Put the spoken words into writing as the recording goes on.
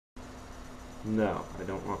No, I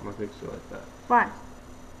don't want my picture like that. Why?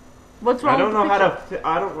 What's wrong? I don't with know the how picture? to.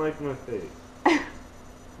 I don't like my face. I'm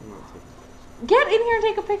not taking a Get in here and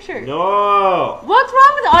take a picture. picture. No. What's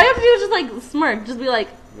wrong with it? All you have to do is just like smirk. Just be like,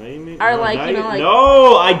 Maybe. or No, like you know, like.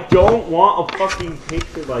 No, I don't want a fucking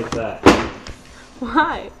picture like that.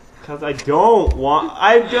 Why? Cause I don't want.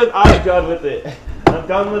 I'm done with it. I'm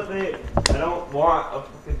done with it. I don't want a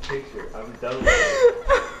fucking picture. I'm done with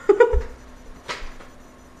it.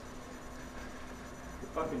 I'm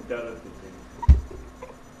fucking done with this thing.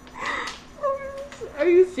 Are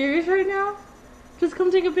you serious right now? Just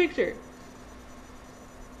come take a picture.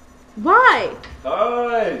 Why?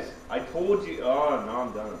 Guys, I told you. Oh, no,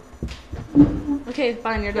 I'm done. Okay,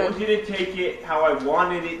 fine, you're I done. told you to take it how I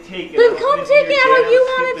wanted it taken. Then come take it how you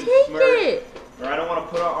want to take it. Or I don't want to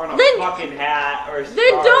put it on a Then- fucking hat or a scarf.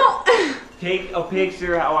 Then don't. Take a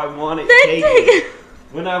picture how I want it Then taken. take it.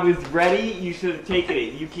 When I was ready, you should have taken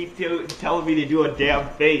it. You keep telling me to do a damn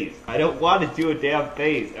face. I don't want to do a damn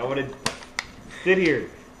face. I want to sit here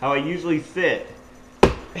how I usually sit.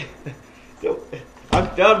 So,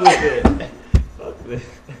 I'm done with it. Fuck this.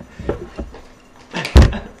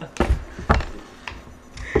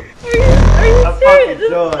 Are you I'm serious? fucking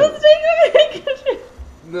done. Just take the picture.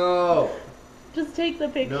 No. Just take the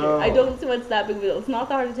picture. No. I don't see what's that big of a deal. It's not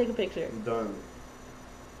that hard to take a picture. I'm done.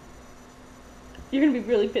 You're gonna be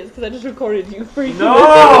really pissed because I just recorded you freaking No!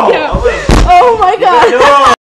 out. Oh my god! No!